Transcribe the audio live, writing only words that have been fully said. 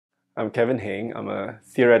I'm Kevin Heng. I'm a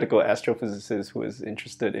theoretical astrophysicist who is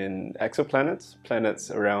interested in exoplanets, planets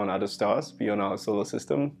around other stars beyond our solar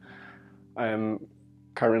system. I'm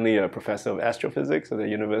currently a professor of astrophysics at the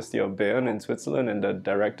University of Bern in Switzerland and the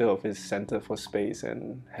director of its Center for Space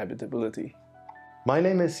and Habitability. My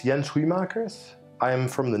name is Jens Huijmakers. I am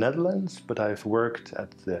from the Netherlands, but I've worked at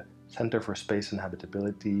the Center for Space and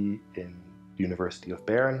Habitability in the University of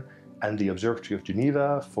Bern and the Observatory of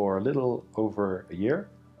Geneva for a little over a year.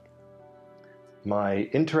 My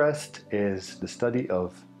interest is the study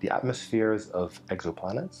of the atmospheres of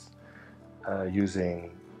exoplanets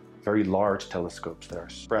using very large telescopes that are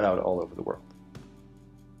spread out all over the world.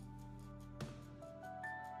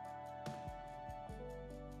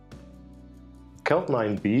 Kelt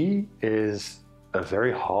 9b is a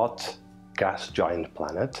very hot gas giant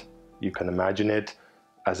planet. You can imagine it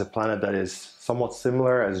as a planet that is somewhat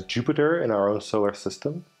similar as Jupiter in our own solar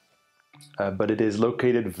system, but it is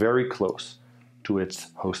located very close to its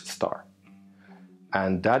host star.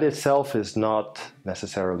 And that itself is not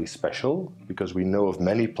necessarily special, because we know of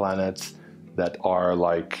many planets that are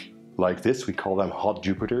like this. We call them hot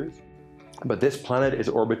Jupiters. But this planet is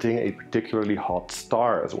orbiting a particularly hot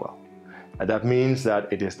star as well. And that means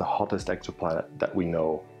that it is the hottest exoplanet that we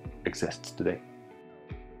know exists today.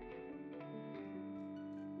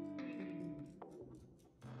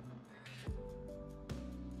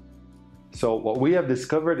 So what we have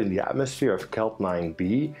discovered in the atmosphere of Kelt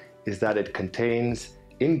 9b is that it contains,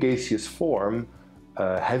 in gaseous form,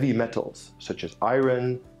 heavy metals such as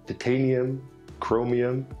iron, titanium,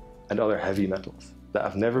 chromium, and other heavy metals that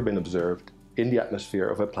have never been observed in the atmosphere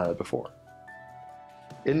of a planet before.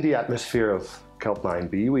 In the atmosphere of Kelt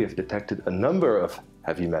 9b, we have detected a number of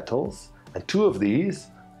heavy metals, and two of these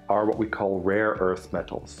are what we call rare earth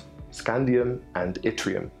metals, scandium and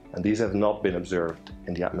yttrium. And these have not been observed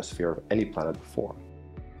in the atmosphere of any planet before.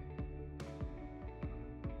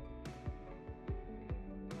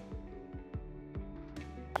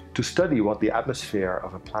 To study what the atmosphere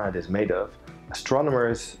of a planet is made of,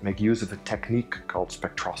 astronomers make use of a technique called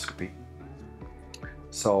spectroscopy.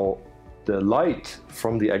 So the light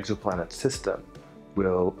from the exoplanet system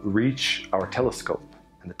will reach our telescope,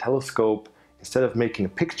 and the telescope, instead of making a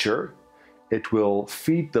picture, it will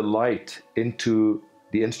feed the light into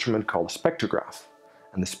the instrument called a spectrograph.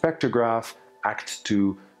 And the spectrograph acts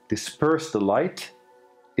to disperse the light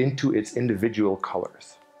into its individual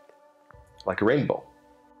colors, like a rainbow.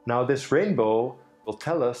 Now this rainbow will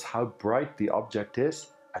tell us how bright the object is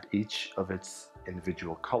at each of its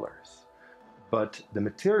individual colors. But the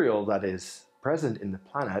material that is present in the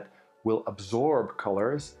planet will absorb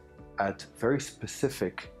colors at very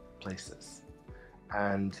specific places.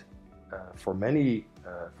 And for many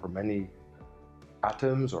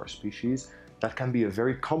atoms or species, that can be a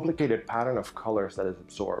very complicated pattern of colors that is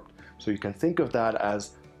absorbed. So you can think of that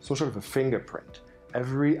as some sort of a fingerprint.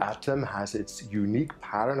 Every atom has its unique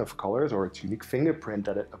pattern of colors or its unique fingerprint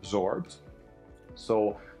that it absorbs.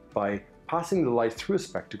 So by passing the light through a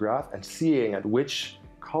spectrograph and seeing at which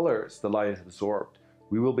colors the light is absorbed,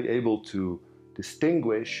 we will be able to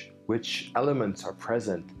distinguish which elements are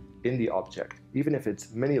present in the object, even if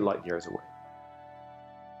it's many light years away.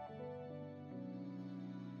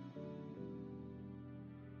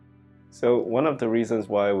 So one of the reasons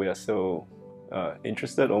why we are so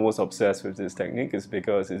interested, almost obsessed with this technique is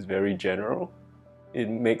because it's very general. It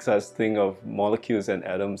makes us think of molecules and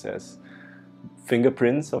atoms as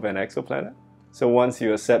fingerprints of an exoplanet. So once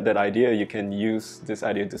you accept that idea, you can use this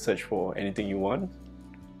idea to search for anything you want.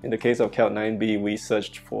 In the case of Kelt 9b, we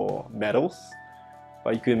searched for metals,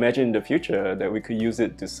 but you could imagine in the future that we could use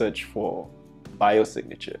it to search for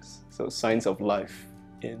biosignatures, so signs of life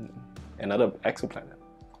in another exoplanet.